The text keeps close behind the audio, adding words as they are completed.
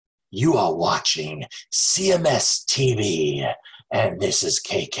You are watching CMS TV, and this is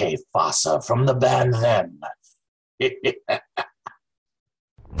KK Fossa from the band Them.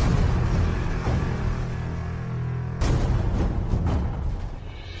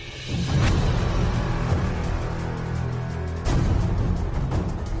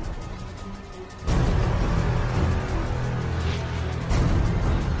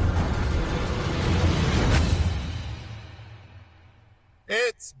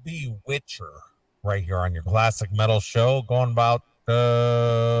 It's Bewitcher right here on your classic metal show, going about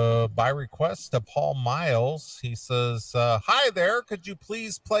by request to Paul Miles. He says, hi there, could you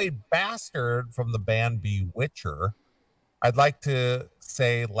please play Bastard from the band Bewitcher? I'd like to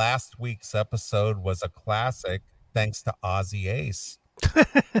say last week's episode was a classic thanks to Ozzy Ace.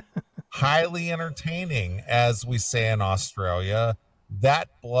 Highly entertaining, as we say in Australia. That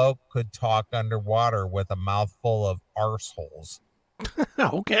bloke could talk underwater with a mouthful of arseholes.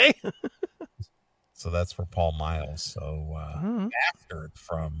 Okay. So that's for Paul Miles. So Bastard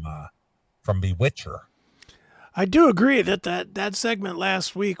from Bewitcher. I do agree that segment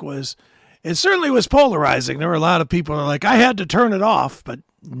last week it certainly was polarizing. There were a lot of people who were like, I had to turn it off, but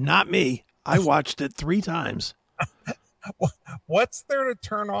not me. I watched it 3 times. What's there to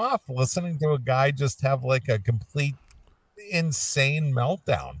turn off? Listening to a guy just have like a complete insane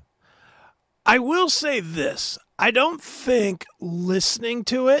meltdown. I will say this. I don't think listening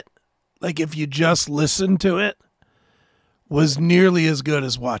to it, like if you just listen to it, was nearly as good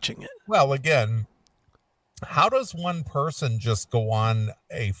as watching it. Well, again, how does one person just go on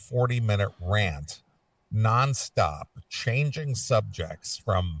a 40-minute rant nonstop, changing subjects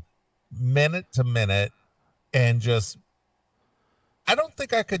from minute to minute, and just, I don't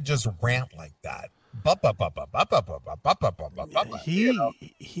think I could just rant like that.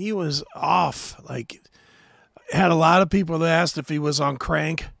 He was off. Like, had a lot of people that asked if he was on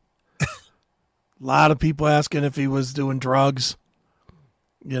crank. A lot of people asking if he was doing drugs.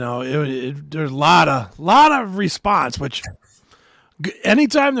 You know, there's a lot of response, which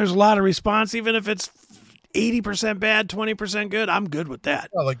anytime there's a lot of response, even if it's 80% bad, 20% good, I'm good with that.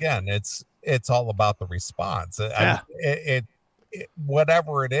 Well, again, it's all about the response. Yeah. It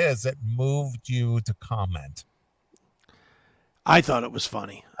whatever it is, it moved you to comment. I thought it was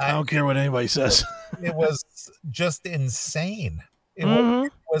funny. I don't care what anybody says. It was just insane. It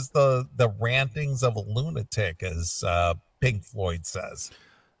was the rantings of a lunatic, as Pink Floyd says.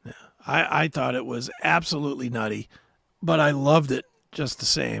 Yeah, I thought it was absolutely nutty, but I loved it just the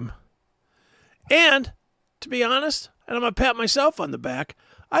same. And to be honest, and I'm gonna pat myself on the back,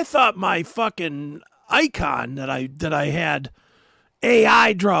 I thought my fucking icon that I had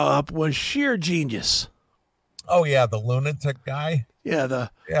AI draw up was sheer genius. Oh yeah, the lunatic guy. Yeah,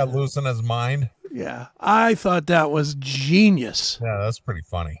 losing his mind. Yeah, I thought that was genius. Yeah, that's pretty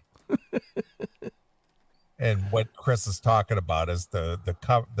funny. And what Chris is talking about is the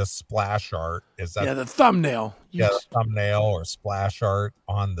splash art. Is that the thumbnail? The thumbnail or splash art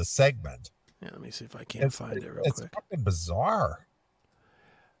on the segment. Yeah, let me see if I can't find it real quick. It's fucking bizarre.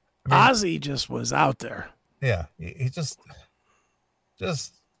 Ozzy just was out there. Yeah, he just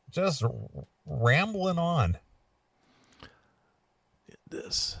rambling on.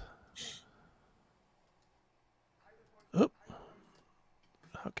 This. Oop.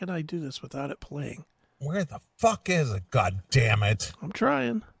 How can I do this without it playing? Where the fuck is it? God damn it. I'm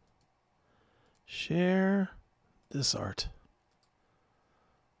trying. Share this art.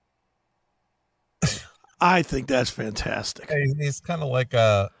 I think that's fantastic. He's kind of like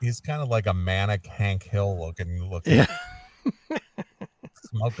a manic Hank Hill looking. Yeah.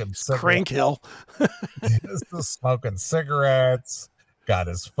 Smoking cigarettes. Crank Hill. Smoking cigarettes. Got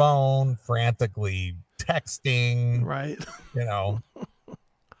his phone, frantically texting. Right. You know.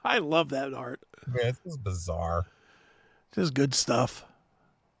 I love that art. Man, it's just bizarre. Just good stuff.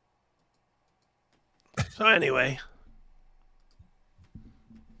 So anyway.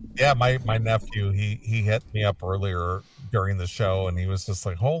 Yeah, my nephew, he hit me up earlier during the show, and he was just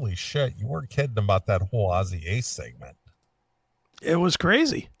like, holy shit, you weren't kidding about that whole Ozzy Ace segment. It was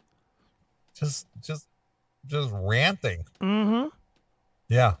crazy. Just ranting. Mm-hmm.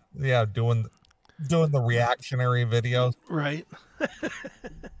 Yeah, doing the reactionary videos. Right.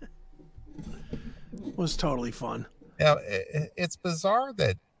 Was totally fun. Yeah, it's bizarre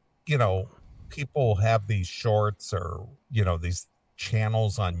that, you know, people have these shorts or, you know, these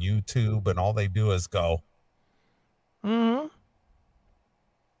channels on YouTube, and all they do is go, like,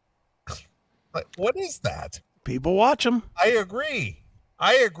 what is that? People watch them. I agree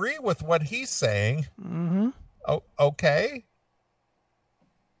with what he's saying. Oh, okay.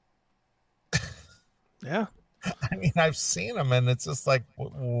 Yeah. I mean, I've seen them, and it's just like,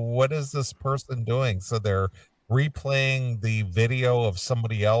 what is this person doing? So they're replaying the video of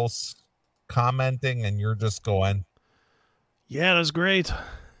somebody else commenting, and you're just going, Yeah, that's great.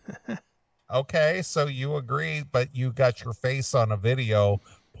 okay, so you agree, but you got your face on a video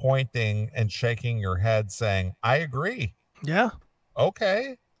pointing and shaking your head saying, I agree. Yeah.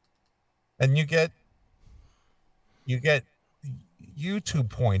 Okay. And you get YouTube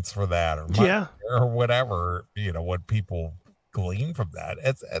points for that, or money, Yeah. or whatever, what people glean from that.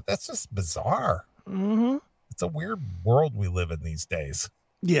 That's just bizarre. Mm-hmm. It's a weird world we live in these days.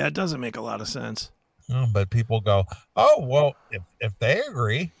 Yeah, it doesn't make a lot of sense. But people go, oh, well, if they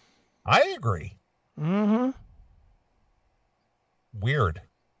agree, I agree. Mm-hmm. Weird.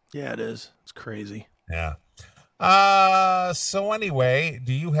 Yeah, it is. It's crazy. Yeah. So anyway,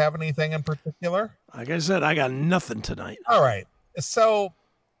 do you have anything in particular? Like I said, I got nothing tonight. All right. So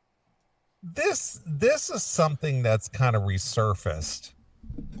this is something that's kind of resurfaced.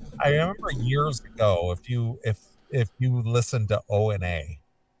 I remember years ago, if you listened to O&A,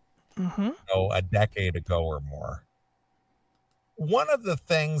 Mm-hmm. a decade ago or more, one of the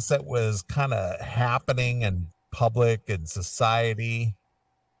things that was kind of happening in public and society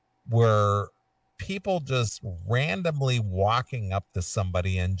were people just randomly walking up to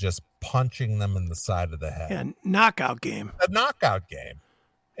somebody and just punching them in the side of the head. Yeah, knockout game. A knockout game.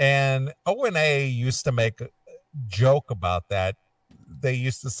 And O&A used to make a joke about that. They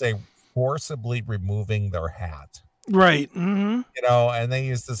used to say forcibly removing their hat. Right. Mm-hmm. And they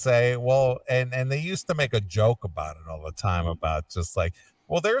used to say, well, and they used to make a joke about it all the time, about just like,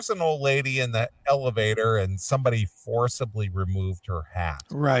 well, there's an old lady in the elevator and somebody forcibly removed her hat.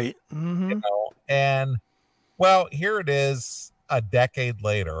 Right. Mm-hmm. And well, here it is a decade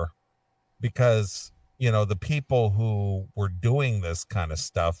later, because, the people who were doing this kind of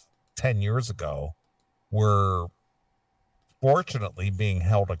stuff 10 years ago were fortunately being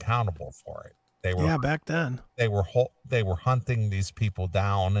held accountable for it. They were, back then. they were hunting these people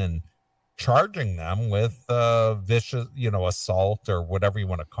down and charging them with vicious, assault or whatever you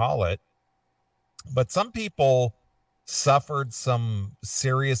want to call it. But some people suffered some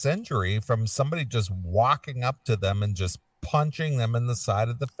serious injury from somebody just walking up to them and just punching them in the side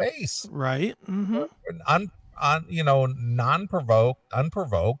of the face. Right. Mm-hmm.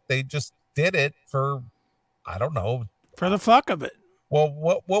 Unprovoked. They just did it for, I don't know, for the fuck of it. Well,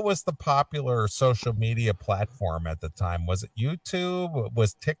 what was the popular social media platform at the time? Was it YouTube?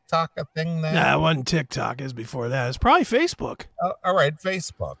 Was TikTok a thing then? Nah, it wasn't TikTok. It was before that. It's probably Facebook. All right,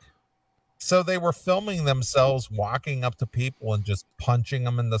 Facebook. So they were filming themselves walking up to people and just punching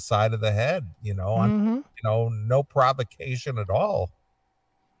them in the side of the head, no provocation at all.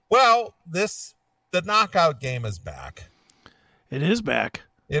 Well, the knockout game is back. It is back.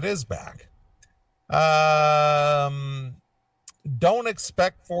 It is back. Don't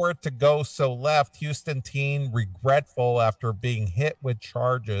expect for it to go so left. Houston teen regretful after being hit with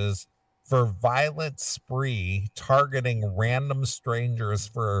charges for violent spree targeting random strangers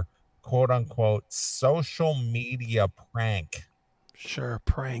for quote unquote social media prank. Sure,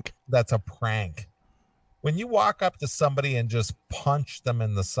 prank. That's a prank. When you walk up to somebody and just punch them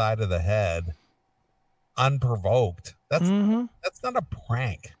in the side of the head unprovoked, that's not a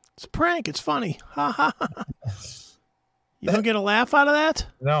prank. It's a prank. It's funny. Ha ha. You don't get a laugh out of that?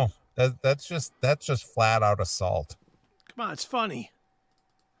 No, that's just flat out assault. Come on, it's funny.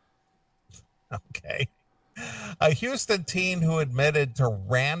 Okay. A Houston teen who admitted to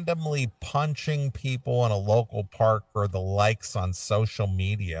randomly punching people in a local park for the likes on social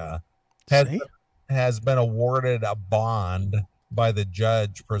media has been awarded a bond by the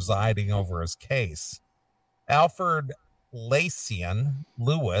judge presiding over his case. Alfred Lacian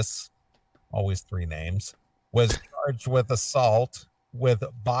Lewis, always three names, was charged with assault with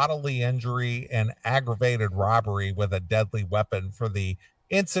bodily injury and aggravated robbery with a deadly weapon for the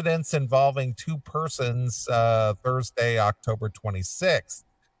incidents involving two persons Thursday, October 26th.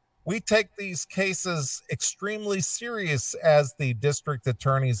 We take these cases extremely serious as the district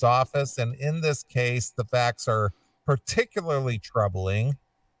attorney's office, and in this case, the facts are particularly troubling.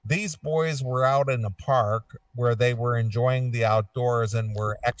 These boys were out in a park where they were enjoying the outdoors and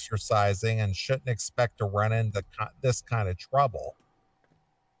were exercising and shouldn't expect to run into this kind of trouble.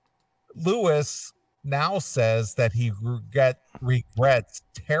 Lewis now says that he regrets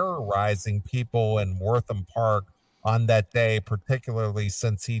terrorizing people in Wortham Park on that day, particularly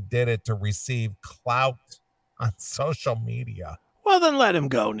since he did it to receive clout on social media. Well, then let him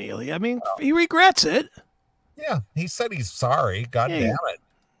go, Neely. I mean, he regrets it. Yeah, he said he's sorry. God damn it.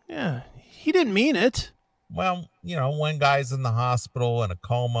 Yeah, he didn't mean it. Well, one guy's in the hospital in a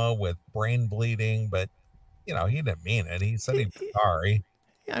coma with brain bleeding, but you know, he didn't mean it. He said he was sorry.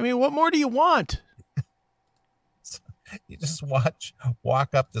 I mean, what more do you want? You just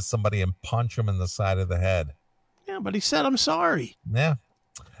walk up to somebody and punch him in the side of the head. Yeah, but he said, I'm sorry. Yeah.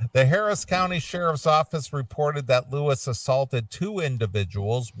 The Harris County Sheriff's Office reported that Lewis assaulted 2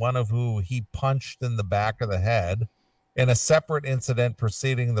 individuals, one of who he punched in the back of the head. In a separate incident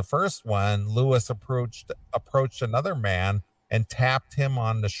preceding the first one, Lewis approached another man and tapped him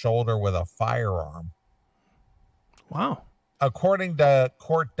on the shoulder with a firearm. Wow. According to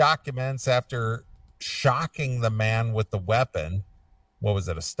court documents, after shocking the man with the weapon, what was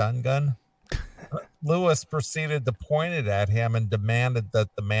it, a stun gun? Lewis proceeded to point it at him and demanded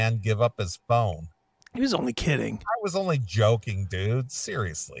that the man give up his phone. He was only kidding. I was only joking, dude.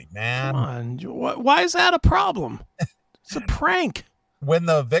 Seriously, man. Come on. Why is that a problem? It's a prank. When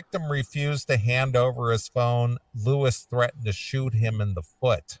the victim refused to hand over his phone, Lewis threatened to shoot him in the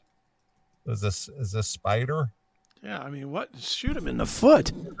foot. Is this Spider? Yeah, I mean, what? Shoot him in the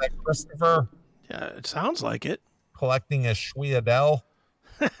foot. Is that Christopher? Yeah, it sounds like it. Collecting a Schwiadel?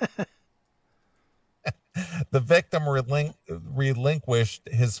 The victim relinquished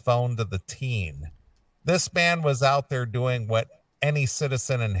his phone to the teen. This man was out there doing what any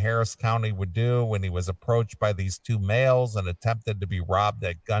citizen in Harris County would do when he was approached by these 2 males and attempted to be robbed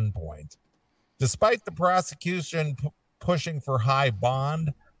at gunpoint. Despite the prosecution pushing for high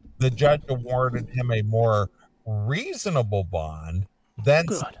bond, the judge awarded him a more reasonable bond, then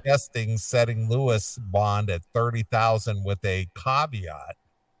suggesting setting Lewis bond at $30,000 with a caveat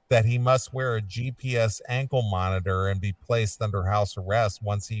that he must wear a GPS ankle monitor and be placed under house arrest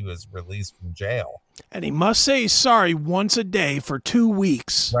once he was released from jail. And he must say sorry once a day for 2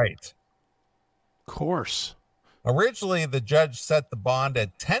 weeks. Right. Of course. Originally, the judge set the bond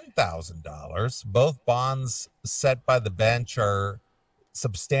at $10,000. Both bonds set by the bench are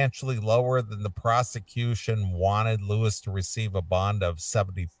substantially lower than the prosecution wanted Lewis to receive a bond of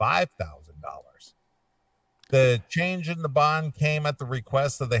 $75,000. The change in the bond came at the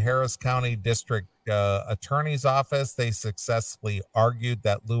request of the Harris County District Attorney's Office. They successfully argued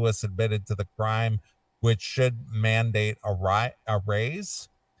that Lewis admitted to the crime, which should mandate a raise.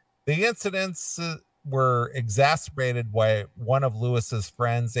 The incidents were exacerbated by one of Lewis's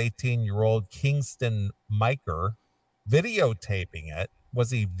friends, 18-year-old Kingston Miker, videotaping it.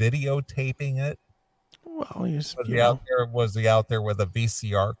 Was he videotaping it? Well, was he out there with a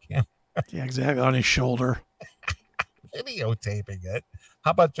VCR camera? Yeah, exactly, on his shoulder. Videotaping it.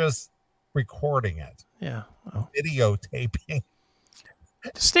 How about just recording it? Yeah. Well. Videotaping.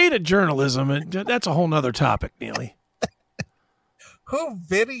 The state of journalism, that's a whole nother topic, Neely. Who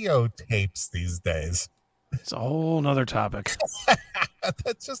videotapes these days? It's a whole nother topic.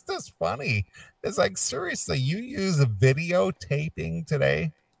 That's just as funny. It's like, seriously, you use a videotaping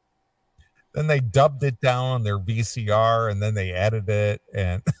today? Then they dubbed it down on their VCR and then they edited it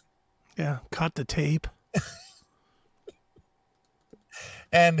and yeah, cut the tape.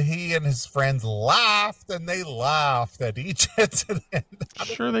 And he and his friends laughed and they laughed at each incident.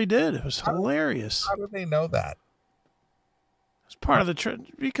 Sure they did. It was hilarious. How did they know that? It's part of the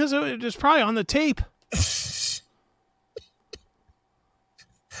because it was probably on the tape.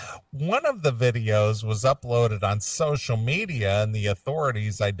 One of the videos was uploaded on social media, and the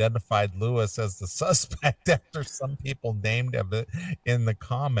authorities identified Lewis as the suspect after some people named him in the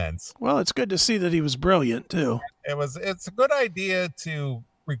comments. Well, it's good to see that he was brilliant, too. It's a good idea to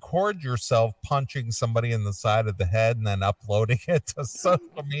record yourself punching somebody in the side of the head and then uploading it to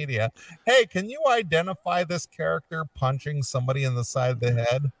social media. Hey, can you identify this character punching somebody in the side of the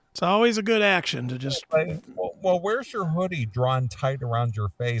head? It's always a good action to just... Well, where's your hoodie drawn tight around your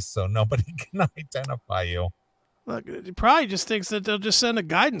face so nobody can identify you? Look, he probably just thinks that they'll just send a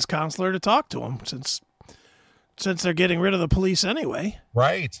guidance counselor to talk to him since they're getting rid of the police anyway.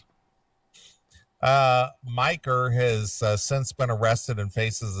 Right. Miker has since been arrested and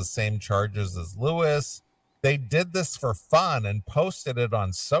faces the same charges as Lewis. They did this for fun and posted it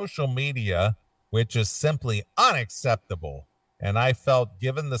on social media, which is simply unacceptable. And I felt,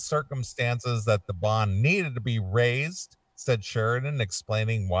 given the circumstances, that the bond needed to be raised, said Sheridan,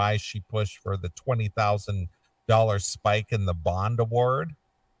 explaining why she pushed for the $20,000 spike in the bond award.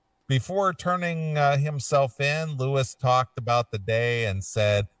 Before turning himself in, Lewis talked about the day and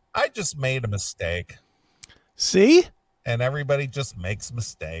said, I just made a mistake. See? And everybody just makes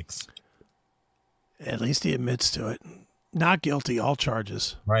mistakes. At least he admits to it. Not guilty, all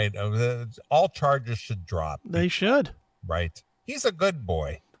charges. Right. All charges should drop. They should. Right. He's a good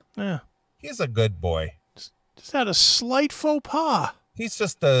boy. Yeah. He's a good boy. Just had a slight faux pas. He's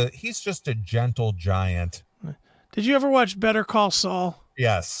just a gentle giant. Did you ever watch Better Call Saul?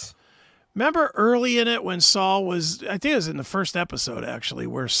 Yes. Remember early in it when Saul was, I think it was in the first episode actually,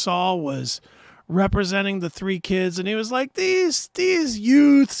 where Saul was representing the three kids, and he was like, these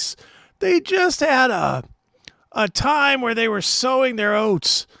youths, they just had a time where they were sowing their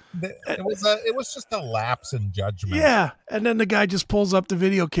oats. It was just a lapse in judgment. Yeah, and then the guy just pulls up the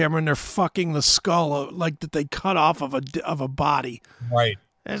video camera and they're fucking the skull like that they cut off of a body. Right.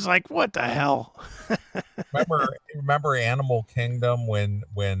 And it's like, what the hell? remember Animal Kingdom when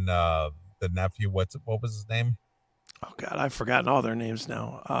the nephew, what was his name? Oh God, I've forgotten all their names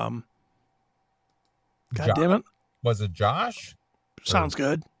now. God damn it. Was it Josh? Sounds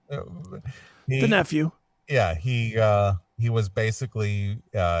good. The nephew. Yeah, he was basically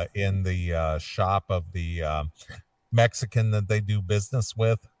in the shop of the Mexican that they do business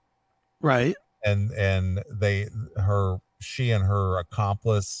with. Right. And she and her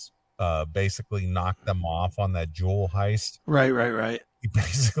accomplice basically knocked them off on that jewel heist. Right. He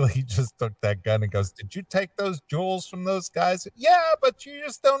basically just took that gun and goes, "Did you take those jewels from those guys?" "Yeah, but you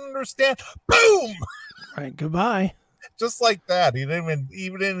just don't understand." Boom! Right, goodbye. Just like that. He didn't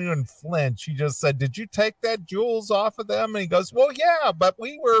even flinch. He just said, "Did you take that jewels off of them?" And he goes, "Well, yeah, but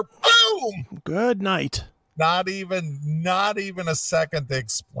we were..." Boom! Good night. Not even a second to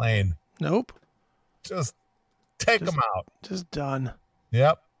explain. Nope. Just take them out. Just done.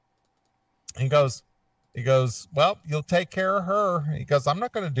 Yep. He goes, "Well, you'll take care of her." He goes, "I'm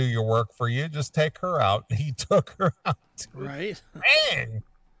not going to do your work for you. Just take her out." He took her out. Right. Man.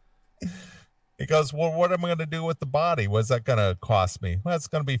 He goes, "Well, what am I going to do with the body? What's that going to cost me?" "Well, it's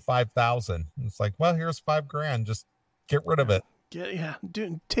going to be $5,000. It's like, "Well, here's $5,000. Just get rid of it."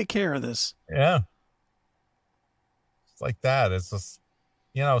 Take care of this. Yeah. It's like that. It's just,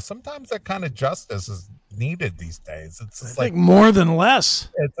 sometimes that kind of justice is needed these days. It's just like more than less.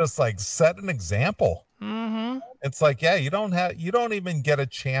 It's just like set an example. Mm-hmm. It's like, yeah, you don't even get a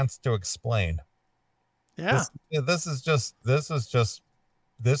chance to explain. Yeah. This is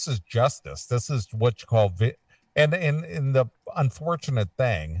justice. This is what you call and the unfortunate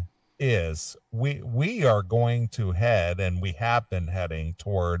thing is we are going to head, and we have been heading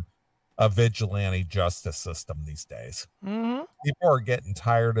toward a vigilante justice system these days. Mm-hmm. People are getting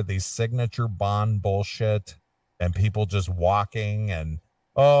tired of these signature bond bullshit and people just walking and,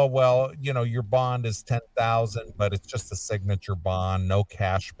 "Oh, well, your bond is 10,000, but it's just a signature bond, no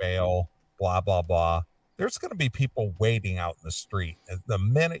cash bail, blah, blah, blah." There's going to be people waiting out in the street. The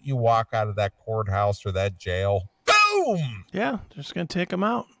minute you walk out of that courthouse or that jail, boom! Yeah, they're just going to take them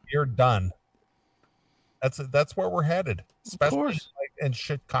out. You're done. That's where we're headed. Especially like in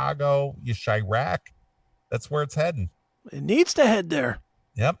Chicago, Chirac. That's where it's heading. It needs to head there.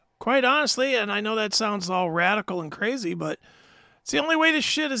 Yep. Quite honestly, and I know that sounds all radical and crazy, but it's the only way this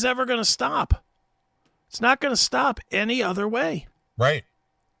shit is ever going to stop. It's not going to stop any other way. Right.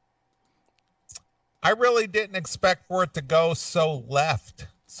 I really didn't expect for it to go so left.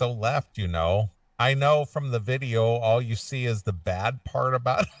 I know from the video, all you see is the bad part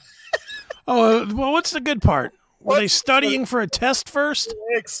about it. Oh, well, what's the good part? Were they studying for a test first?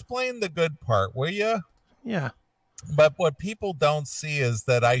 Explain the good part, will you? Yeah. But what people don't see is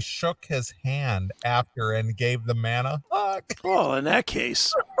that I shook his hand after and gave the man a hug. Well, in that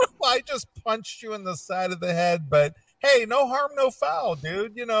case. I just punched you in the side of the head, but hey, no harm, no foul,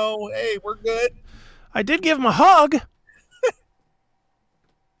 dude. Hey, we're good. I did give him a hug.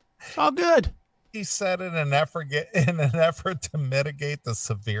 It's all good. He said in an effort to mitigate the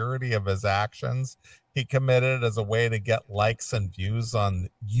severity of his actions, he committed as a way to get likes and views on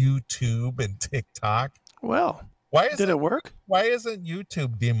YouTube and TikTok. Well, did it work? Why isn't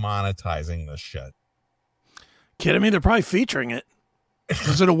YouTube demonetizing this shit? Kidding me? They're probably featuring it.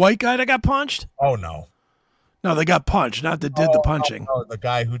 Was it a white guy that got punched? Oh, no. No, they got punched, not that did the punching. No, the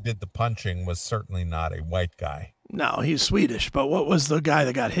guy who did the punching was certainly not a white guy. No, he's Swedish. But what was the guy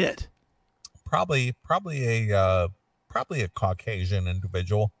that got hit? Probably a Caucasian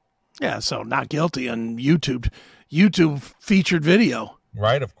individual. Yeah, so not guilty on YouTube featured video.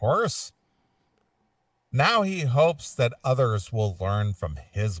 Right, of course. Now he hopes that others will learn from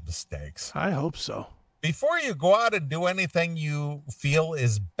his mistakes. I hope so. Before you go out and do anything you feel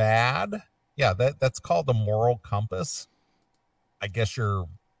is bad, yeah, that's called a moral compass. I guess your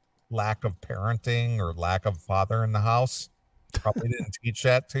lack of parenting or lack of father in the house probably didn't teach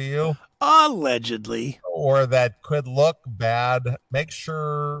that to you. Allegedly. Or that could look bad. Make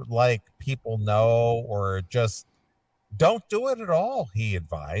sure people know, or just don't do it at all, he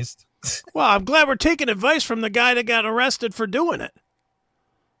advised. Well, I'm glad we're taking advice from the guy that got arrested for doing it.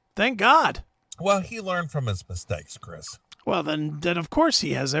 Thank God. Well, he learned from his mistakes, Chris. Well, then of course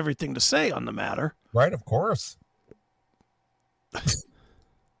he has everything to say on the matter. Right, of course.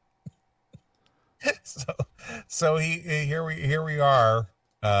 So here we are,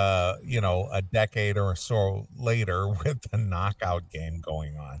 a decade or so later with the knockout game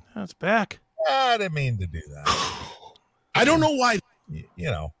going on. That's back. I didn't mean to do that. I don't know why.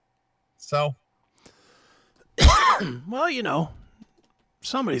 So. Well,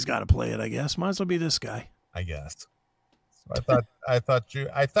 somebody's got to play it, I guess. Might as well be this guy. I guess. So I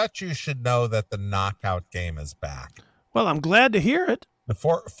thought you should know that the knockout game is back. Well, I'm glad to hear it.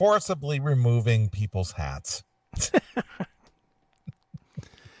 Forcibly removing people's hats.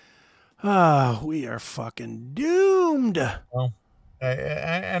 We are fucking doomed. Well,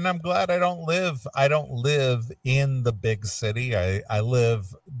 and I'm glad I don't live in the big city. I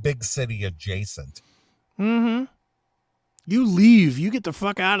live big city adjacent. Mm-hmm. You leave. You get the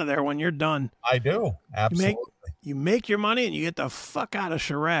fuck out of there when you're done. I do. Absolutely. You make your money and you get the fuck out of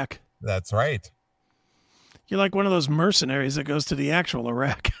Chirac. That's right. You're like one of those mercenaries that goes to the actual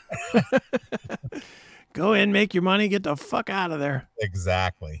Iraq. Go in, make your money, get the fuck out of there.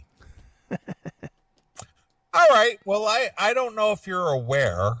 Exactly. All right. Well, I don't know if you're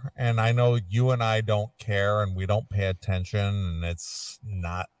aware, and I know you and I don't care and we don't pay attention, and it's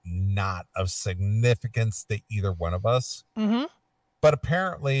not of significance to either one of us. Mm-hmm. But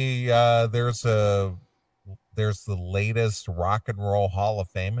apparently there's the latest Rock and Roll Hall of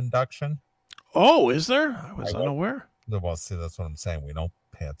Fame induction. Oh, is there? I was unaware. Well, see, that's what I'm saying. We don't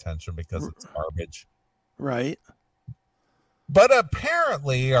pay attention because it's garbage. Right. But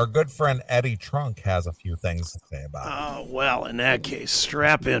apparently our good friend Eddie Trunk has a few things to say about it. Oh, well, in that case,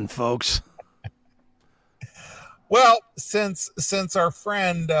 strap in, folks. Well, since our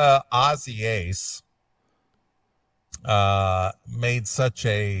friend Ozzy Ace made such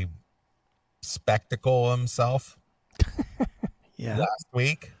a spectacle of himself last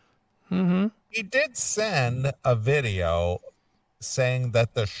week, mm-hmm. he did send a video saying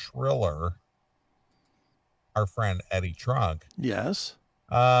that the Shriller, our friend Eddie Trunk, yes,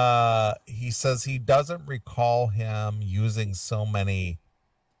 he says he doesn't recall him using so many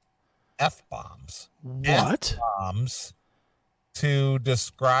F-bombs. What? F-bombs to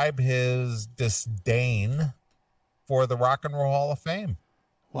describe his disdain for the Rock and Roll Hall of Fame.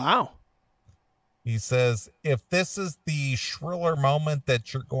 Wow. He says, if this is the Shriller moment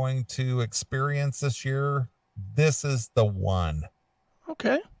that you're going to experience this year, this is the one.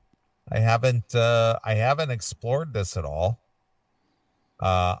 Okay. I haven't explored this at all.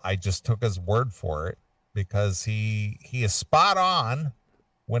 I just took his word for it because he is spot on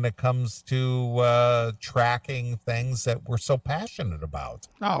when it comes to tracking things that we're so passionate about.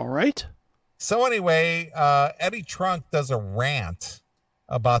 All right. So anyway, Eddie Trunk does a rant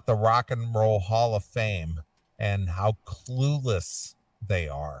about the Rock and Roll Hall of Fame and how clueless they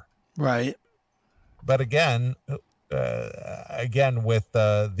are. Right. But again with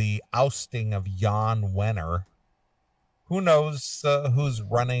the ousting of Jan Wenner, who knows who's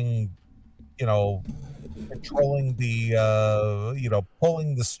running, controlling the,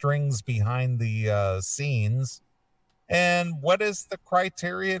 pulling the strings behind the scenes. And what is the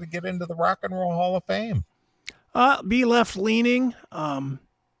criteria to get into the Rock and Roll Hall of Fame? Be left leaning,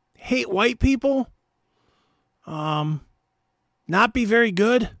 hate white people, not be very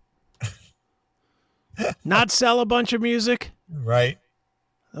good, not sell a bunch of music. Right.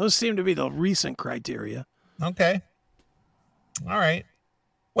 Those seem to be the recent criteria. Okay. All right.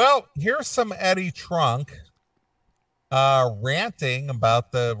 Well, here's some Eddie Trunk ranting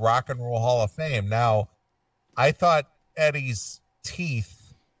about the Rock and Roll Hall of Fame. Now, I thought Eddie's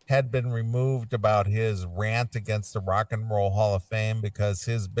teeth had been removed about his rant against the Rock and Roll Hall of Fame because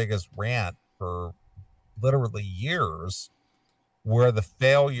his biggest rant for literally years were the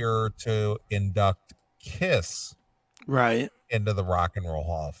failure to induct Kiss into the Rock and Roll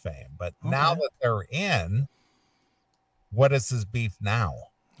Hall of Fame. But now that they're in, what is his beef now?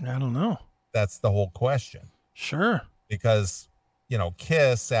 I don't know. That's the whole question. Sure. Because,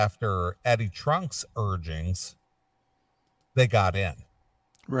 Kiss, after Eddie Trunk's urgings, they got in.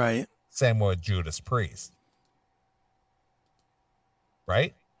 Right. Same with Judas Priest.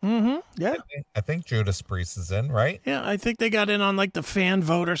 Right? Mm-hmm. Yeah. I think Judas Priest is in, right? Yeah, I think they got in on like the fan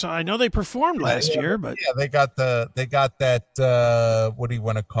vote or something. I know they performed last year, but yeah, they got that what do you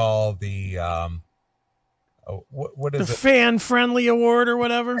want to call the what is the it? fan friendly award or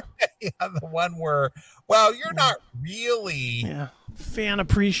whatever? Yeah, the one where you're not really fan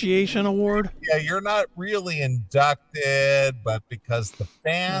appreciation award. Yeah, you're not really inducted, but because the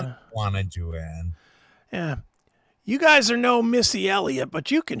fans wanted you in. Yeah. You guys are no Missy Elliott,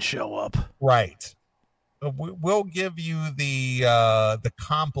 but you can show up. Right. We'll give you the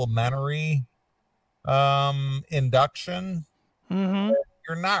complimentary induction. Mm-hmm.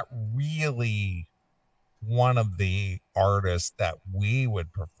 You're not really one of the artists that we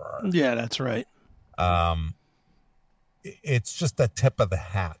would prefer. Yeah, that's right. It's just a tip of the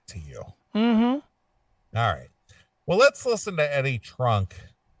hat to you. Mm-hmm. All right. Well, let's listen to Eddie Trunk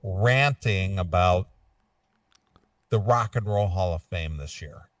ranting about the Rock and Roll Hall of Fame this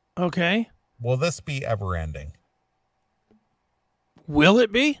year. Okay. Will this be ever ending? Will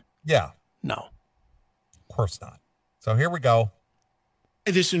it be? Yeah. No. Of course not. So here we go.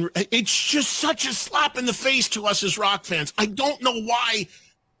 It's just such a slap in the face to us as rock fans. I don't know why.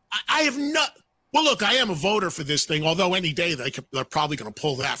 I have not. Well, look, I am a voter for this thing, although any day they're probably going to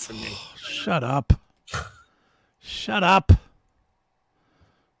pull that from me. Shut up. Shut up.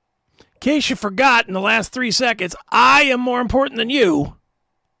 In case you forgot in the last 3 seconds, I am more important than you.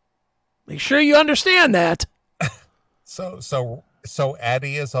 Make sure you understand that. So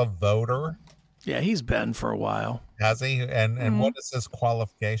Eddie is a voter. Yeah, he's been for a while. Has he? And what is his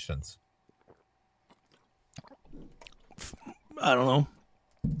qualifications? I don't know.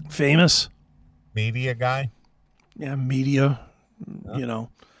 Famous. Media guy? Yeah, media. You know.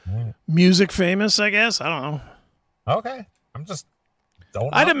 Music famous, I guess. I don't know. Okay. I'm just don't know.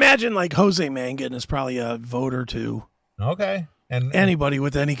 I'd imagine like Jose Mangan is probably a voter too. Okay. And anybody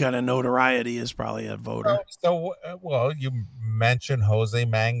with any kind of notoriety is probably a voter. Well, you mentioned Jose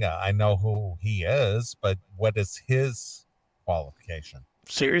Manga. I know who he is, but what is his qualification?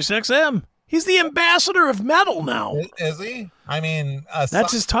 Sirius XM. He's the ambassador of metal now. Is he? I mean,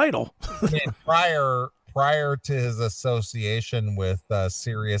 that's his title. I mean, prior to his association with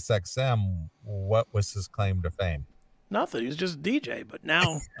Sirius XM, what was his claim to fame? Nothing. He was just a DJ, but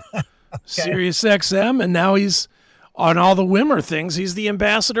now Sirius XM, and now he's on all the Wimmer things. He's the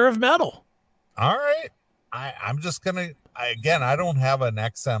ambassador of metal. All right. I'm just going to, again, I don't have an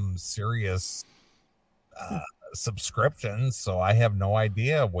XM Sirius subscription, so I have no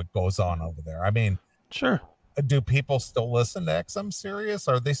idea what goes on over there. I mean, sure. Do people still listen to XM Sirius?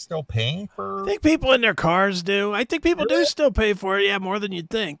 Are they still paying for? I think people in their cars do. I think people do still pay for it. Yeah, more than you'd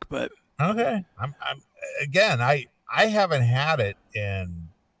think, but okay. I haven't had it in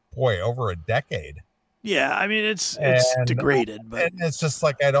over a decade. Yeah, I mean it's degraded, but and it's just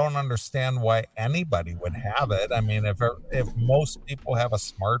like I don't understand why anybody would have it. I mean, if most people have a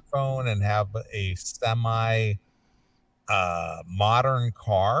smartphone and have a semi modern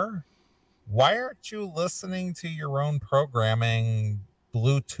car, why aren't you listening to your own programming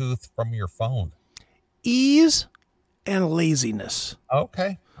Bluetooth from your phone? Ease and laziness.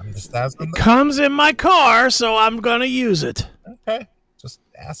 Okay, I'm just asking. It comes in my car, so I'm gonna use it. Okay. Just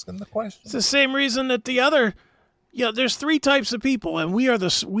asking the question. It's the same reason that the other, there's 3 types of people, and we are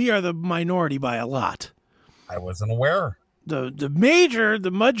the minority by a lot. I wasn't aware.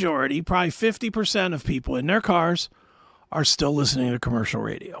 The majority, probably 50% of people in their cars are still listening to commercial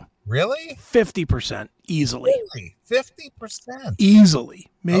radio. Really? 50% easily. Really? 50%?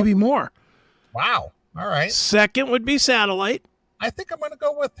 Easily. Maybe more. Wow. All right. Second would be satellite. I think I'm going to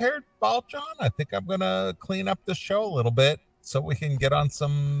go with Hairball John. I think I'm going to clean up the show a little bit so we can get on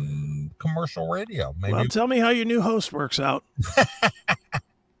some commercial radio. Maybe. Well, tell me how your new host works out.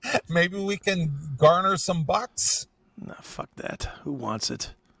 Maybe we can garner some bucks. No, fuck that. Who wants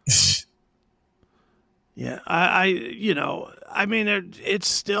it? Yeah, I mean, it's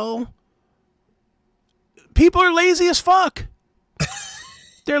still, people are lazy as fuck.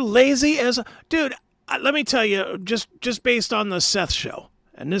 They're lazy as, dude, let me tell you, just based on the Seth show,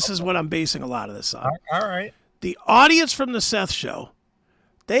 and this is what I'm basing a lot of this on. All right. The audience from the Seth show,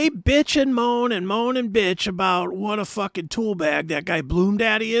 they bitch and moan and bitch about what a fucking tool bag that guy Bloom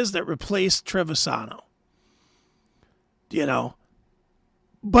Daddy is that replaced Trevisano.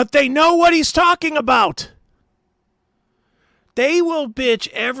 But they know what he's talking about. They will bitch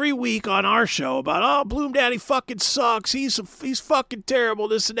every week on our show about, Bloom Daddy fucking sucks. He's fucking terrible,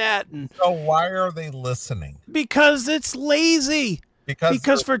 this and that. And so why are they listening? Because it's lazy.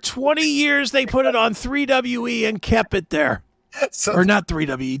 Because for 20 years they put it on 3WE and kept it there. Or not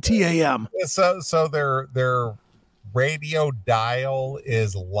 3WE, TAM. So their radio dial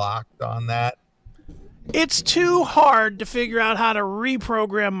is locked on that. It's too hard to figure out how to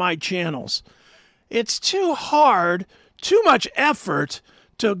reprogram my channels. It's too hard, too much effort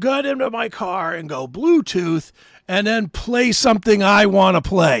to get into my car and go Bluetooth and then play something I want to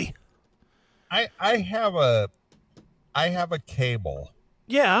play. I have a cable.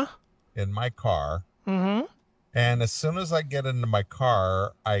 Yeah. In my car. Mm-hmm. And as soon as I get into my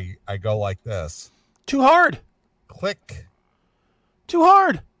car, I go like this. Too hard. Click. Too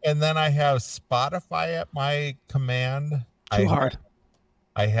hard. And then I have Spotify at my command. Too hard.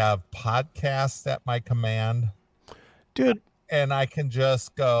 I have podcasts at my command. Dude. And I can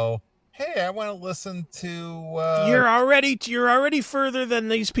just go, hey, I want to listen to. You're already further than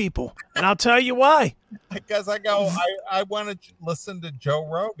these people, and I'll tell you why. Because I want to listen to Joe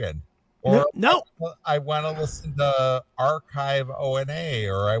Rogan, or No. I want to listen to Archive ONA,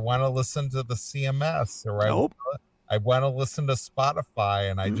 or I want to listen to the CMS, or Nope. I want to listen to Spotify,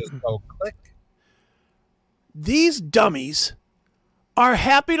 and I just go click. These dummies are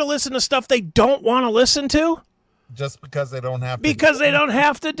happy to listen to stuff they don't want to listen to Just because they don't have to. because they don't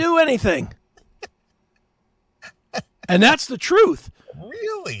have to do anything. And that's the truth.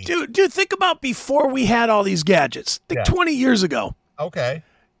 Really? Dude, think about before we had all these gadgets, like 20 years ago. Okay.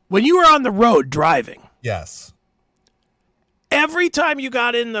 When you were on the road driving, Yes. every time you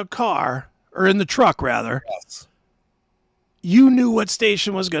got in the car, or in the truck rather, Yes. you knew what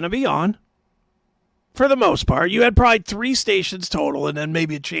station was going to be on. For the most part, you had probably 3 stations total, and then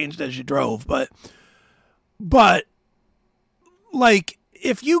maybe it changed as you drove. But like,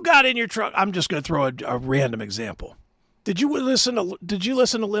 if you got in your truck, I'm just going to throw a random example. Did you listen to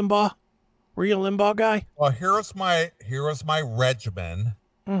Limbaugh? Were you a Limbaugh guy? Well, here was my regimen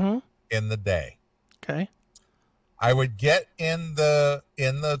in the day. Okay. I would get in the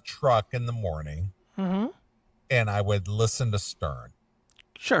truck in the morning, and I would listen to Stern.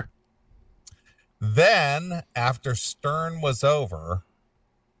 Sure. Then, after Stern was over,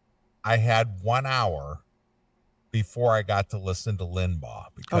 I had 1 hour before I got to listen to Limbaugh,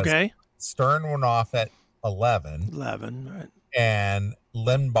 because Stern went off at 11, right. and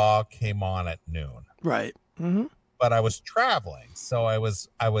Limbaugh came on at noon. Right. Mm-hmm. But I was traveling, so I was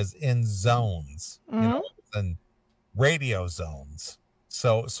in zones, in radio zones.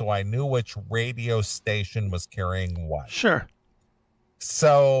 So I knew which radio station was carrying what. Sure.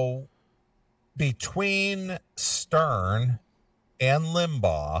 So between Stern and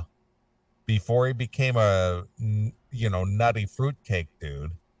Limbaugh, before he became a nutty fruitcake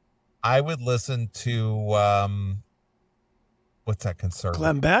dude, I would listen to what's that conservative?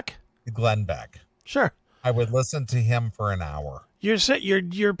 Glenn Beck. Sure. I would listen to him for an hour.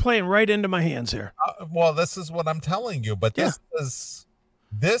 You're playing right into my hands here. Well, this is what I'm telling you, but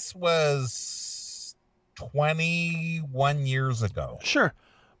this was 21 years ago. Sure.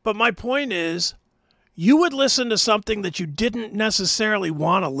 But my point is, you would listen to something that you didn't necessarily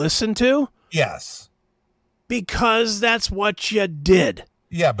want to listen to. Yes. Because that's what you did.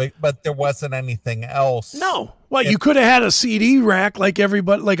 Yeah, but there wasn't anything else. No. Well, you could have had a CD rack like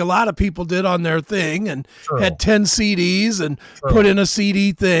a lot of people did on their thing, and had 10 CDs and put in a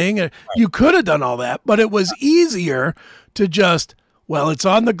CD thing. Right. You could have done all that, but it was easier to just, it's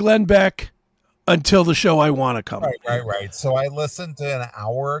on the Glenn Beck until the show I want to come. Right. So I listened to an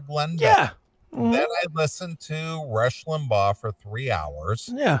hour of Glenn Beck. Yeah. Mm-hmm. Then I listened to Rush Limbaugh for 3 hours.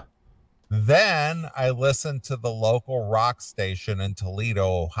 Yeah. Then I listened to the local rock station in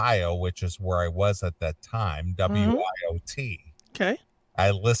Toledo, Ohio, which is where I was at that time, WIOT. Okay.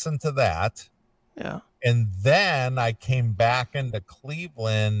 I listened to that. Yeah. And then I came back into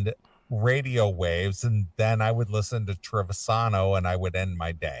Cleveland radio waves, and then I would listen to Trevisano, and I would end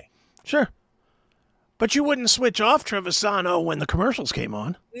my day. Sure. But you wouldn't switch off Trevisano when the commercials came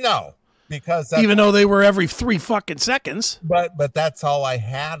on. No. Because even though they were every 3 fucking seconds. But that's all I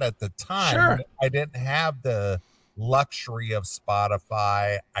had at the time. Sure. I didn't have the luxury of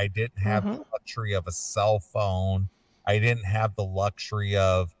Spotify. I didn't have the luxury of a cell phone. I didn't have the luxury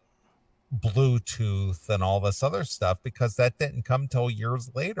of Bluetooth and all this other stuff, because that didn't come till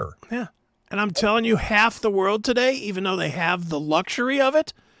years later. Yeah. And I'm telling you, half the world today, even though they have the luxury of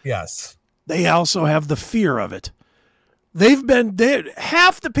it, yes, they also have the fear of it.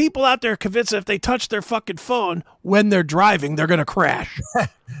 Half the people out there are convinced that if they touch their fucking phone when they're driving, they're going to crash.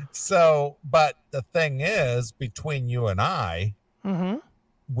 So, but the thing is, between you and I,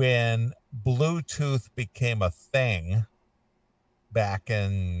 when Bluetooth became a thing back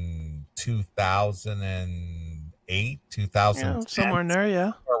in 2008, 2010, somewhere in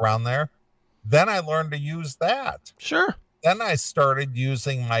there, around there, then I learned to use that. Sure. Then I started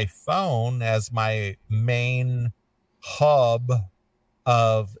using my phone as my main hub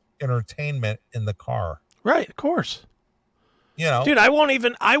of entertainment in the car. Right, of course. Dude, I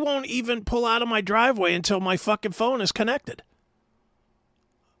won't even pull out of my driveway until my fucking phone is connected.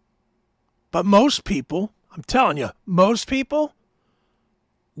 But most people, I'm telling you, most people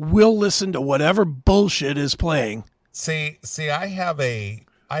will listen to whatever bullshit is playing. See, I have a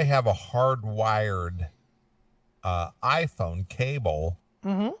hardwired iPhone cable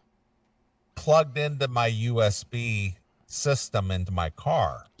plugged into my USB system into my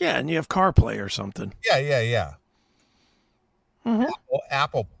car. Yeah, and you have CarPlay or something. Yeah.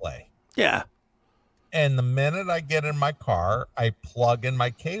 Apple Play. Yeah. And the minute I get in my car, I plug in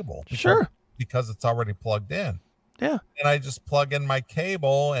my cable. Because it's already plugged in. Yeah. And I just plug in my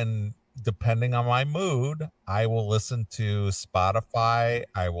cable, and depending on my mood, I will listen to Spotify.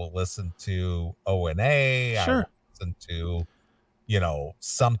 I will listen to O&A. I will listen to,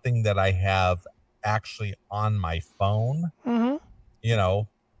 something that I have actually on my phone,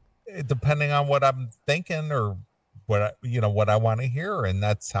 depending on what I'm thinking or what I want to hear. And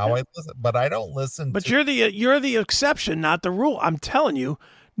that's how I listen. But I don't listen. But you're the exception, not the rule. I'm telling you,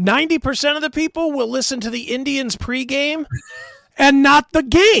 90% of the people will listen to the Indians pregame and not the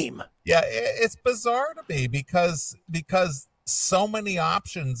game. Yeah, it's bizarre to me because so many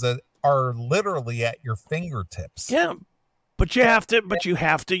options that are literally at your fingertips. Yeah, but you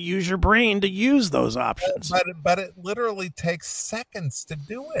have to use your brain to use those options. But it literally takes seconds to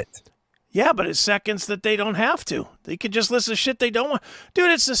do it. Yeah, but it's seconds that they don't have to. They could just listen to shit they don't want.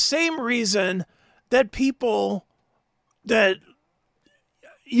 Dude, it's the same reason that people that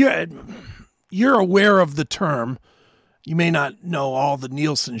you're aware of the term. You may not know all the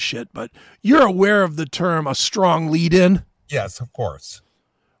Nielsen shit, but you're aware of the term a strong lead-in? Yes, of course.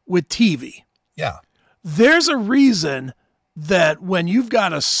 With TV. Yeah. There's a reason that when you've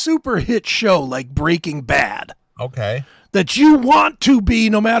got a super hit show like Breaking Bad, okay, that you want to be,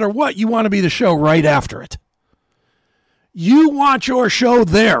 no matter what, you want to be the show right after it. You want your show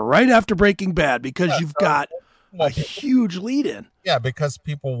there right after Breaking Bad because you've got a huge lead-in. Yeah, because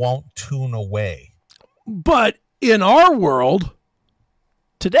people won't tune away. But in our world,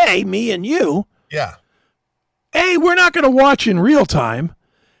 today, me and you, yeah, A, we're not going to watch in real time,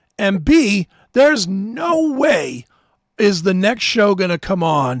 and B, there's no way is the next show going to come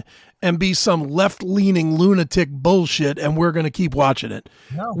on and be some left-leaning lunatic bullshit, and we're going to keep watching it.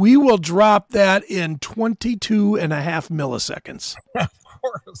 No. We will drop that in 22 and a half milliseconds. Of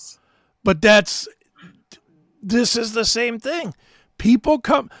course. But this is the same thing. People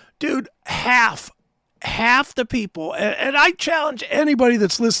come, dude, half the people, and I challenge anybody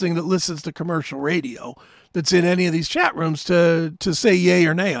that's listening that listens to commercial radio that's in any of these chat rooms to say yay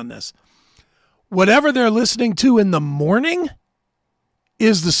or nay on this. Whatever they're listening to in the morning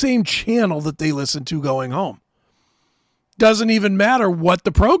is the same channel that they listen to going home. Doesn't even matter what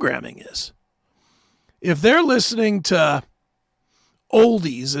the programming is. If they're listening to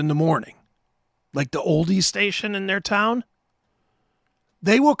oldies in the morning, like the oldies station in their town,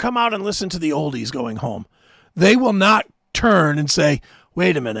 they will come out and listen to the oldies going home. They will not turn and say,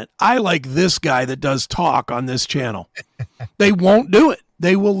 wait a minute, I like this guy that does talk on this channel. They won't do it.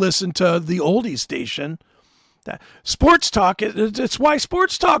 They will listen to the oldies station. Sports talk, it's why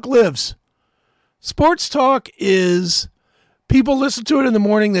sports talk lives. Sports talk is, people listen to it in the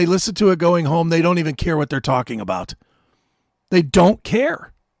morning, they listen to it going home, they don't even care what they're talking about. They don't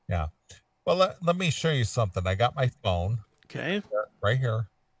care. Yeah. Well, let me show you something. I got my phone. Okay. Right here.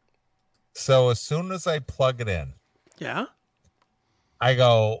 So as soon as I plug it in, yeah, I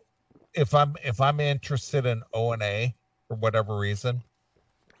go, if I'm interested in O&A for whatever reason,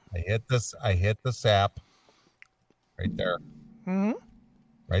 I hit this app right there. Mm-hmm.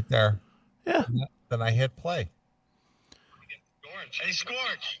 Right there. Yeah. Then I hit play. Hey,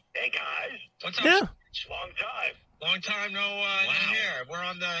 Scorch. Hey, guys. What's up? Yeah. Scorch? Long time no here. We're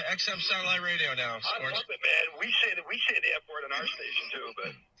on the XM satellite radio now, Scorch. I love it, man. We say the F word on our station too,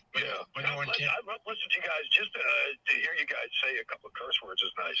 but yeah. I listen to you guys just to hear you guys say a couple of curse words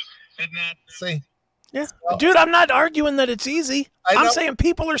is nice. Isn't that? See. Yeah. Dude, I'm not arguing that it's easy. I'm saying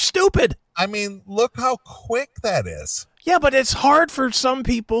people are stupid. I mean, look how quick that is. Yeah, but it's hard for some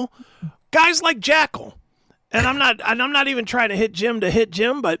people. Guys like Jackal. And I'm not even trying to hit Jim,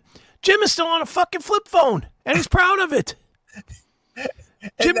 but Jim is still on a fucking flip phone, and he's proud of it.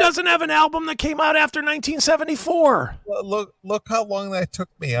 Jim doesn't have an album that came out after 1974. Look how long that took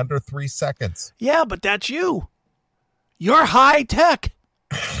me, under 3 seconds. Yeah, but that's you. You're high tech.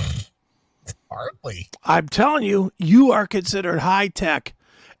 Hardly. I'm telling you, you are considered high tech.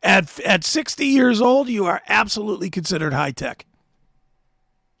 At 60 years old, you are absolutely considered high tech.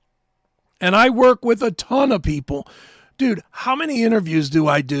 And I work with a ton of people. Dude, how many interviews do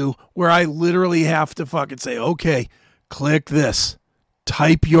I do where I literally have to fucking say, okay, click this,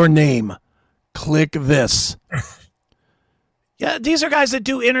 type your name, click this. Yeah, these are guys that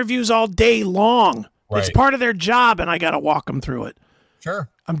do interviews all day long. Right. It's part of their job, and I got to walk them through it. Sure.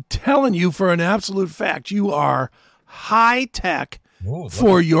 I'm telling you for an absolute fact, you are high tech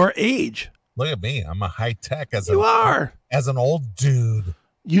for your age. Look at me. I'm a high tech as an old dude.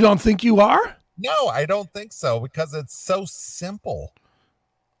 You don't think you are? No, I don't think so, because it's so simple.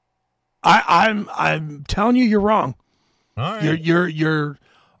 I'm telling you, you're wrong. All right. You're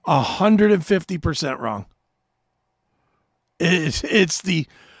 150% wrong. It's the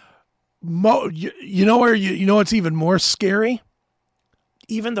you know where you know what's even more scary?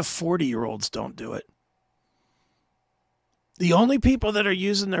 Even the 40-year-olds don't do it. The only people that are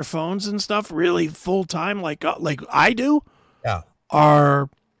using their phones and stuff really full time, like I do, Yeah, are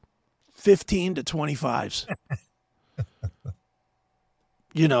 15 to 25s.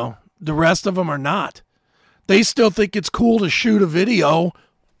 You know, the rest of them are not. They still think it's cool to shoot a video,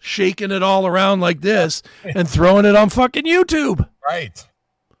 shaking it all around like this and throwing it on fucking YouTube. right.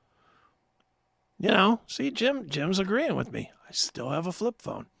 You know, see, Jim's agreeing with me. I still have a flip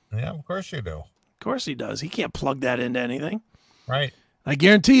phone. Yeah, of course you do. Of course he does. He can't plug that into anything. Right. I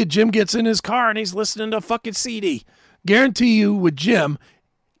guarantee you, Jim gets in his car and he's listening to a fucking CD. Guarantee you with Jim,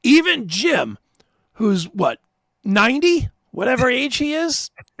 even Jim, who's what, 90? Whatever age he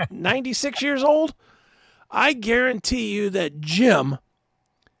is, 96 years old, I guarantee you that Jim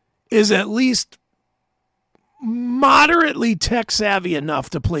is at least moderately tech savvy enough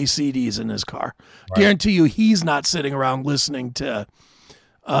to play CDs in his car. Right. Guarantee you he's not sitting around listening to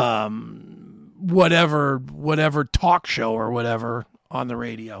whatever talk show or whatever on the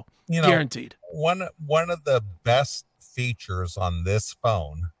radio. You know, guaranteed. One of the best features on this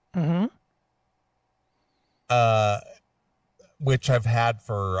phone, which I've had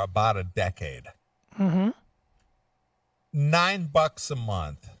for about a decade, $9 a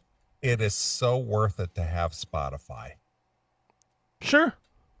month. It is so worth it to have Spotify. Sure.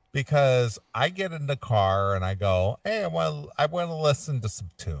 Because I get in the car and I go, hey, I want to listen to some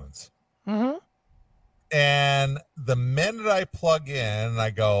tunes. And the minute I plug in,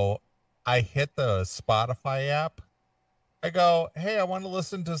 I hit the Spotify app. I go, hey, I want to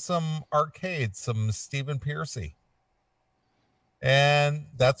listen to some arcade, some Stephen Pearcy. And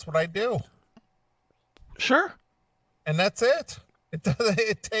that's what I do. Sure. And that's it.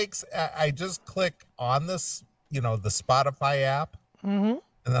 It takes, I just click on this, the Spotify app. And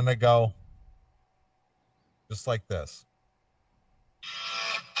then I go just like this.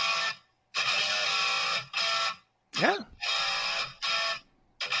 Yeah.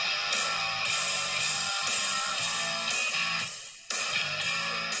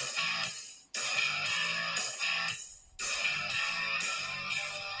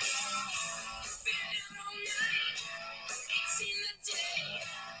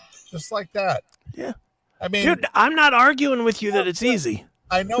 Just like that. Yeah. I mean, dude, I'm not arguing with you that it's easy.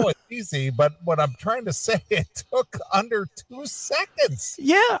 I know it's easy, but what I'm trying to say, it took under 2 seconds.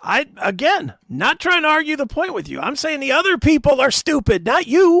 Yeah, again, not trying to argue the point with you. I'm saying the other people are stupid, not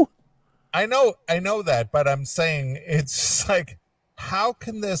you. I know that, but I'm saying it's just like, how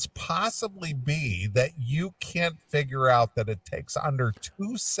can this possibly be that you can't figure out that it takes under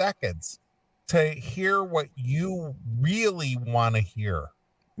 2 seconds to hear what you really want to hear?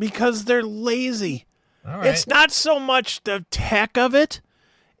 Because they're lazy. All right. It's not so much the tech of it.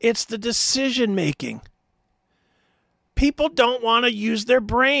 It's the decision making. People don't want to use their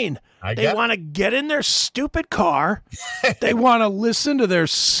brain. They want to get in their stupid car. They want to listen to their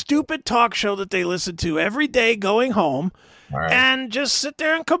stupid talk show that they listen to every day going home and just sit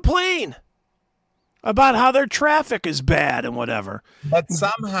there and complain about how their traffic is bad and whatever. But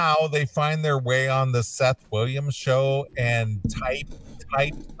somehow they find their way on the Seth Williams show and type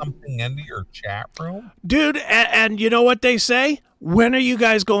something into your chat room. Dude, and you know what they say? When are you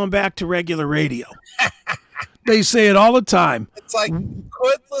guys going back to regular radio? They say it all the time. It's like, you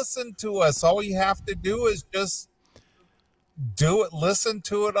could listen to us. All you have to do is just do it. Listen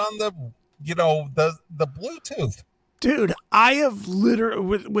to it on the Bluetooth. Dude, I have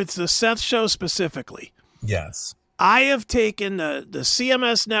literally, with the Seth show specifically. Yes. I have taken the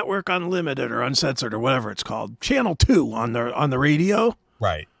CMS Network Unlimited or Uncensored or whatever it's called, Channel 2 on the radio.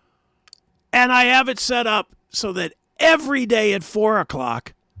 Right. And I have it set up so that every day at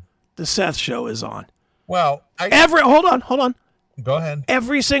 4:00, the Seth show is on. Well, hold on. Go ahead.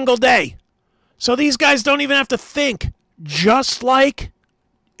 Every single day. So these guys don't even have to think.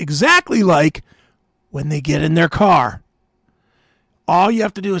 Exactly like when they get in their car. All you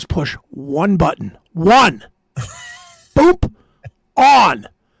have to do is push one button. One. Boop. On.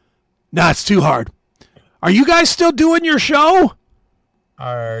 Nah, it's too hard. Are you guys still doing your show?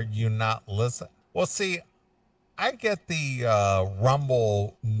 Are you not listening? Well, see, I get the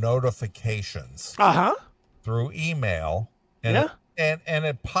Rumble notifications through email, and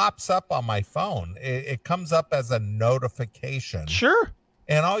it pops up on my phone. It comes up as a notification. Sure.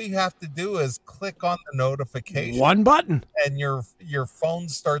 And all you have to do is click on the notification. One button. And your phone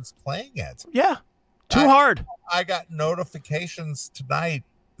starts playing it. Yeah. Too hard. I got notifications tonight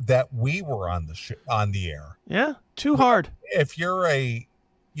that we were on the air. Yeah. Too hard. If you're a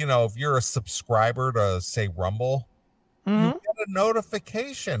if you're a subscriber to, say, Rumble, you get a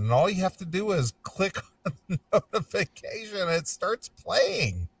notification, and all you have to do is click on the notification, and it starts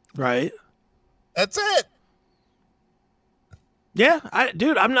playing. Right. That's it. Yeah,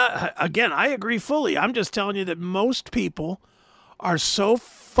 I'm not, again, I agree fully. I'm just telling you that most people are so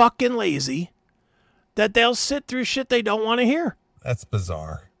fucking lazy that they'll sit through shit they don't want to hear. That's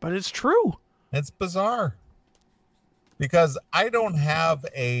bizarre. But it's true. It's bizarre. Because I don't have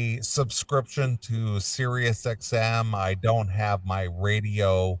a subscription to Sirius XM. I don't have my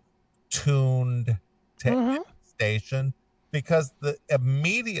radio tuned to any station, because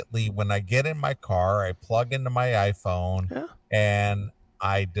immediately when I get in my car, I plug into my iPhone and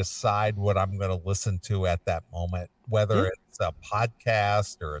I decide what I'm going to listen to at that moment, whether it's a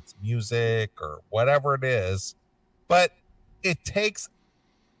podcast or it's music or whatever it is. But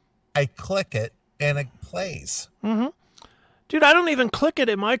I click it and it plays. Dude, I don't even click it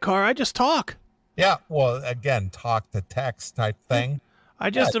in my car. I just talk. Yeah, well, again, talk to text type thing. I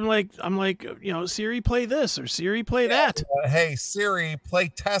just am like, Siri, play this, or Siri, play that. Hey, Siri, play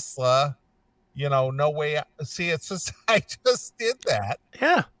Tesla. No way. See, it's just, I just did that.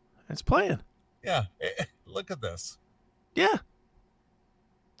 Yeah, it's playing. Yeah, look at this. Yeah.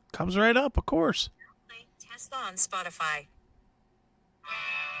 Comes right up, of course. Play Tesla on Spotify.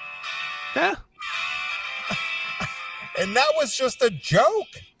 Yeah. And that was just a joke.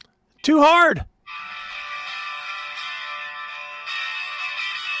 Too hard.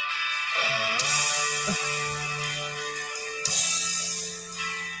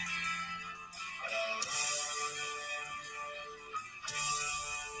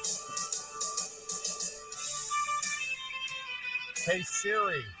 Hey,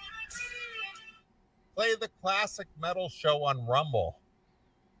 Siri, play the classic metal show on Rumble.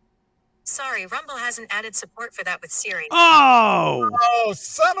 Sorry, Rumble hasn't added support for that with Siri. Oh,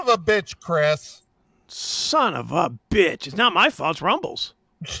 son of a bitch, Chris. Son of a bitch. It's not my fault, it's Rumble's.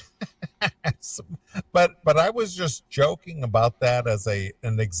 But I was just joking about that as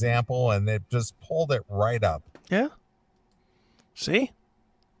an example, and it just pulled it right up. Yeah. See?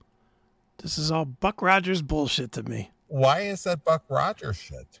 This is all Buck Rogers bullshit to me. Why is that Buck Rogers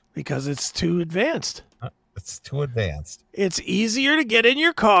shit? Because it's too advanced. It's too advanced. It's easier to get in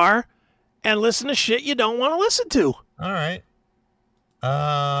your car and listen to shit you don't want to listen to. All right.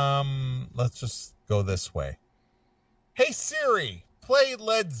 Let's just go this way. Hey, Siri, play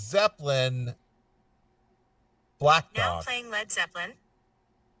Led Zeppelin Black Dog. Now playing Led Zeppelin.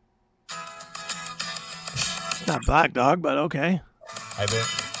 It's not Black Dog, but okay. I didn't.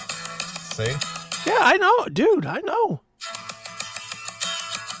 See? Yeah, I know. Dude, I know.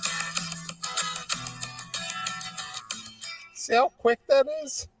 See how quick that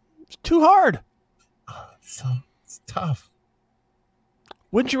is? It's too hard. It's tough.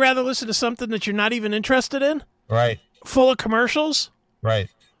 Wouldn't you rather listen to something that you're not even interested in? Right. Full of commercials? Right.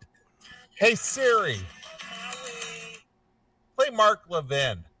 Hey, Siri, play Mark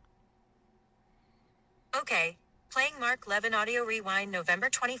Levin. Okay. Playing Mark Levin Audio Rewind November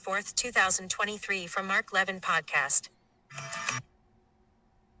 24th, 2023 from Mark Levin Podcast.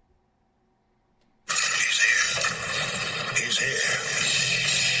 He's here.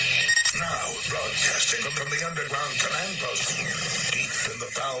 Now broadcasting from the underground command post, deep in the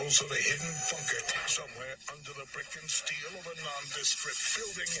bowels of a hidden bunker, somewhere under the brick and steel of a nondescript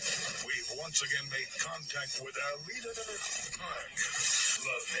building, we've once again made contact with our leader, Mark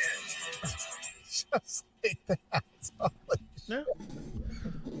Levin. Just like that. Yeah.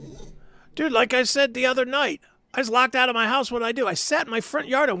 Dude, like I said the other night, I was locked out of my house. What'd I do? I sat in my front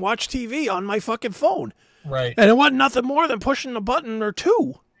yard and watched TV on my fucking phone. Right. And it wasn't nothing more than pushing a button or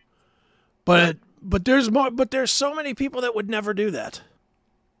two. But there's more. But there's so many people that would never do that.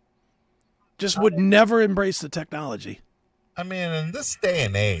 Just would never embrace the technology. I mean, in this day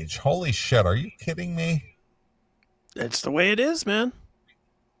and age, holy shit, are you kidding me? It's the way it is, man.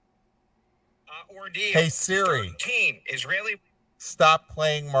 Ordeal. Hey, Siri. 13 Israeli. Stop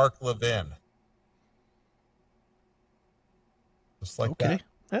playing Mark Levin. Just like that.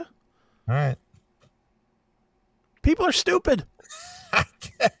 Yeah. All right. People are stupid. I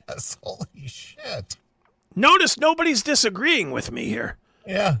guess. Holy shit. Notice nobody's disagreeing with me here.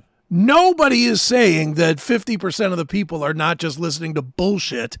 Yeah. Nobody is saying that 50% of the people are not just listening to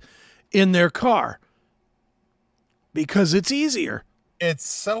bullshit in their car. Because it's easier. It's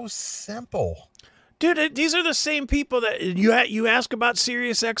so simple. Dude, these are the same people that you ask about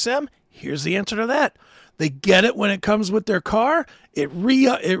Sirius XM. Here's the answer to that. They get it when it comes with their car. It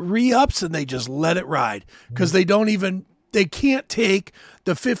re-ups and they just let it ride. Because they can't take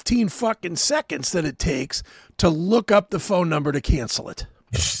the 15 fucking seconds that it takes to look up the phone number to cancel it.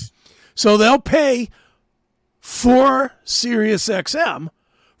 So they'll pay for SiriusXM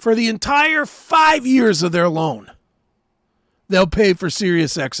for the entire 5 years of their loan. They'll pay for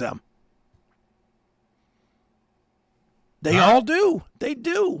SiriusXM. They all do. They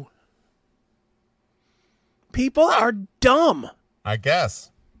do. People are dumb. I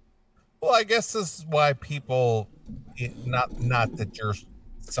guess. Well, I guess this is why people, not that you're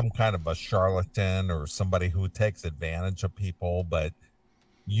some kind of a charlatan or somebody who takes advantage of people, but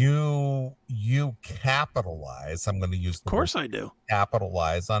you capitalize. I'm going to use the Of course word I do.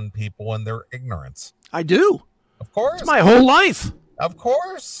 capitalize on people and their ignorance. I do. Of course. It's my whole life. Of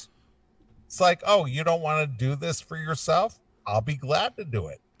course. It's like, oh, you don't want to do this for yourself? I'll be glad to do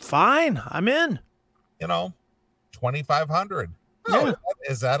it. Fine. I'm in. 2,500. Yeah. Oh,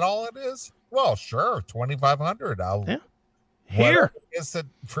 is that all it is? Well, sure, 2,500. Yeah. Here. Is it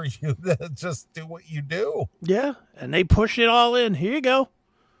for you to just do what you do? Yeah. And they push it all in. Here you go.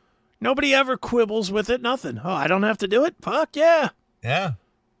 Nobody ever quibbles with it. Nothing. Oh, I don't have to do it? Fuck yeah. Yeah.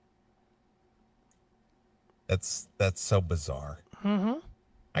 That's so bizarre. Mm-hmm.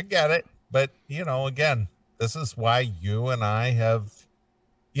 I get it. But, again, this is why you and I have,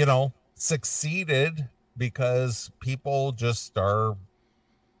 succeeded, because people just are,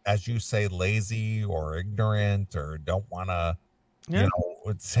 as you say, lazy or ignorant or don't want to,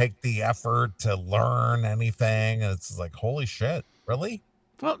 take the effort to learn anything. And it's like, holy shit, really?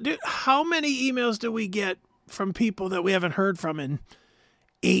 Well, dude, how many emails do we get from people that we haven't heard from in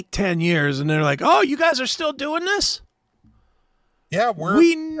 8-10 years? And they're like, oh, you guys are still doing this? Yeah,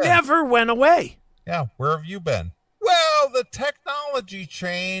 we never went away. Yeah, where have you been? Well, the technology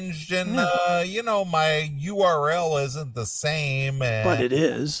changed, and my URL isn't the same. But it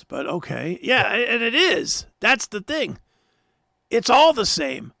is. But okay, yeah, and it is. That's the thing. It's all the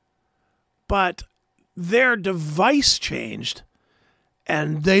same, but their device changed,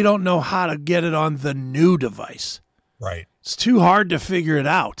 and they don't know how to get it on the new device. Right. It's too hard to figure it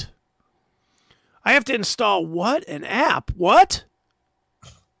out. I have to install what? An app? What?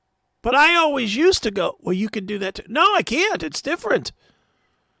 But I always used to go, well, you can do that too. No, I can't. It's different.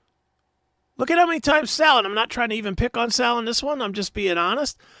 Look at how many times Sal, and I'm not trying to even pick on Sal in this one. I'm just being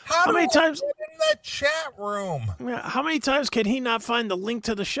honest. How many times get in that chat room? How many times can he not find the link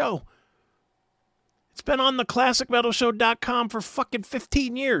to the show? It's been on the classicmetalshow.com for fucking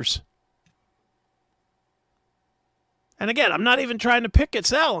 15 years. And again, I'm not even trying to pick at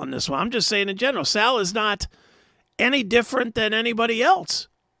Sal on this one. I'm just saying in general, Sal is not any different than anybody else.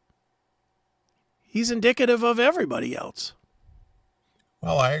 He's indicative of everybody else.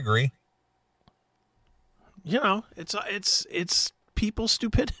 Well, I agree. It's people's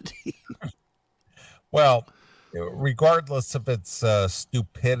stupidity. Well, regardless if it's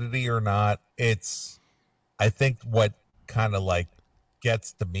stupidity or not, I think what kind of like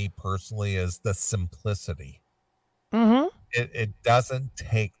gets to me personally is the simplicity. Mm-hmm. It doesn't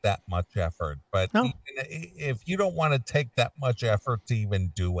take that much effort, but no. Even if you don't want to take that much effort to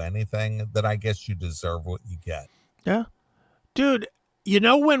even do anything, then I guess you deserve what you get. Yeah. Dude,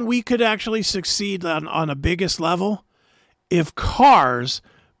 when we could actually succeed on a biggest level? If cars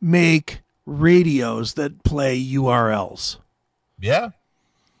make radios that play URLs. Yeah.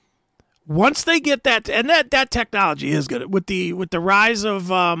 Once they get that, and that technology is good with the rise of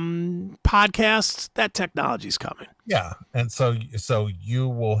podcasts, that technology's coming. Yeah, and so you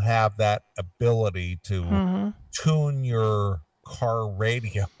will have that ability to tune your car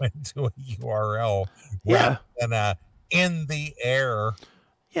radio into a URL rather than a in the air.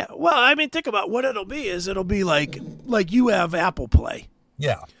 Yeah, well, I mean, think about what it'll be. It'll be like you have Apple Play.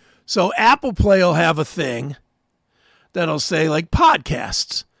 Yeah. So Apple Play will have a thing that'll say like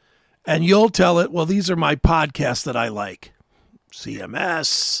podcasts. And you'll tell it, well, these are my podcasts that I like.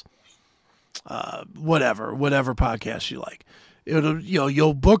 CMS, whatever podcast you like.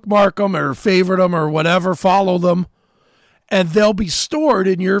 You'll bookmark them or favorite them or whatever, follow them, and they'll be stored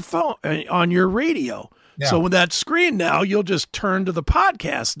in your phone, on your radio. Yeah. So with that screen now, you'll just turn to the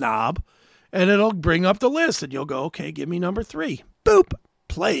podcast knob, and it'll bring up the list, and you'll go, okay, give me number 3. Boop,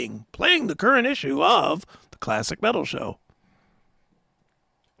 playing the current issue of the Classic Metal Show.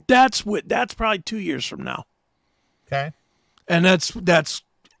 That's probably 2 years from now. Okay. And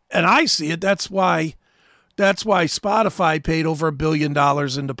and I see it. That's why Spotify paid over $1 billion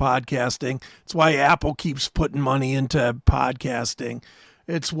into podcasting. It's why Apple keeps putting money into podcasting.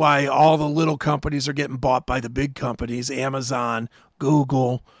 It's why all the little companies are getting bought by the big companies, Amazon,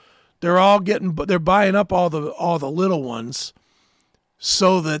 Google. They're buying up all the little ones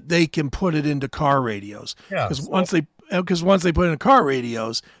so that they can put it into car radios. Yeah. Because once they put in car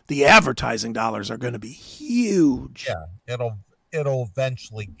radios, the advertising dollars are going to be huge. Yeah, it'll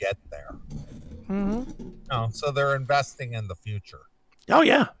eventually get there. So they're investing in the future. Oh,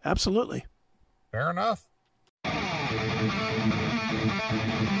 yeah, absolutely. Fair enough.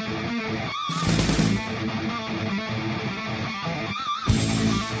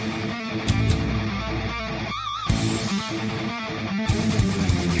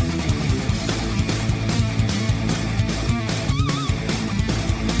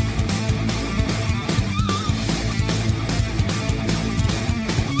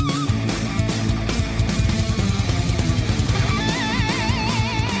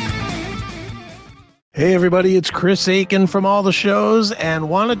 Hey everybody, it's Chris Aiken from All the Shows, and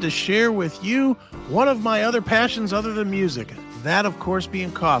wanted to share with you one of my other passions other than music. That, of course,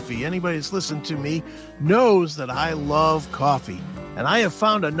 being coffee. Anybody that's listened to me knows that I love coffee. And I have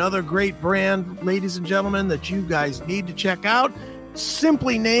found another great brand, ladies and gentlemen, that you guys need to check out.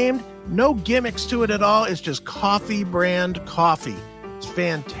 Simply named, no gimmicks to it at all. It's just Coffee Brand Coffee. It's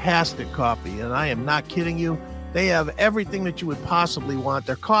fantastic coffee, and I am not kidding you. They have everything that you would possibly want.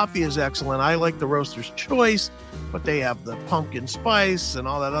 Their coffee is excellent. I like the Roaster's Choice, but they have the pumpkin spice and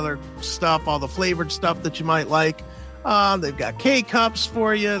all that other stuff, all the flavored stuff that you might like. They've got K-Cups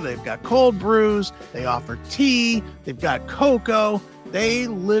for you. They've got cold brews. They offer tea. They've got cocoa. They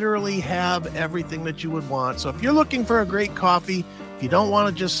literally have everything that you would want. So if you're looking for a great coffee, if you don't want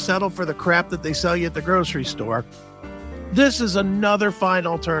to just settle for the crap that they sell you at the grocery store, this is another fine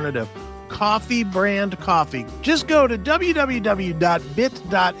alternative. Coffee Brand Coffee. Just go to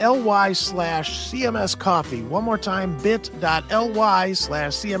www.bit.ly/CMS Coffee. One more time,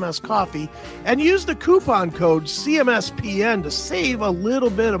 bit.ly/CMS Coffee, and use the coupon code CMSPN to save a little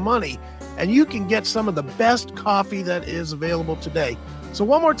bit of money, and you can get some of the best coffee that is available today. So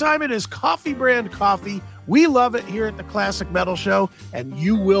one more time, it is Coffee Brand Coffee. We love it here at the Classic Metal Show, and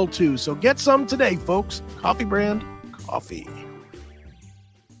you will too. So get some today, folks. Coffee Brand Coffee.